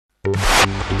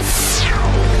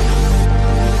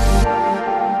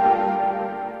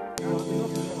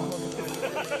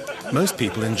Most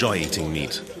people enjoy eating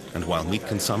meat, and while meat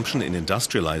consumption in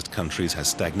industrialized countries has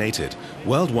stagnated,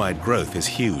 worldwide growth is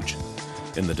huge.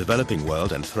 In the developing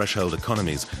world and threshold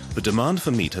economies, the demand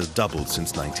for meat has doubled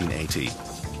since 1980.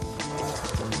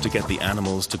 To get the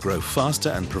animals to grow faster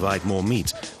and provide more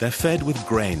meat, they're fed with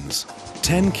grains.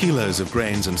 10 kilos of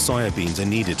grains and soybeans are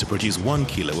needed to produce 1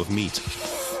 kilo of meat.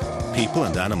 People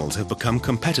and animals have become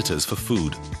competitors for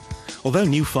food. Although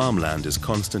new farmland is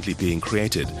constantly being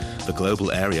created, the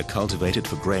global area cultivated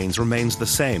for grains remains the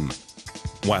same.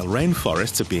 While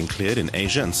rainforests are being cleared in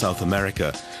Asia and South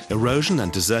America, erosion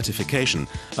and desertification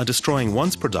are destroying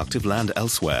once productive land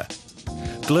elsewhere.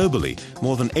 Globally,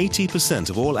 more than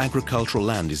 80% of all agricultural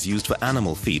land is used for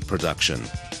animal feed production.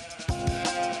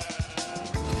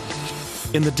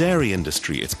 In the dairy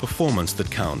industry, it's performance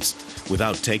that counts.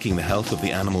 Without taking the health of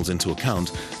the animals into account,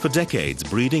 for decades,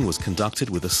 breeding was conducted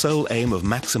with the sole aim of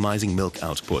maximizing milk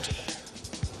output.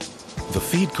 The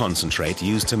feed concentrate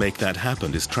used to make that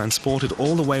happen is transported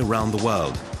all the way around the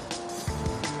world.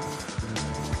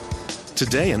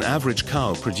 Today, an average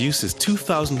cow produces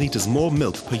 2,000 liters more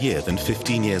milk per year than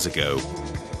 15 years ago.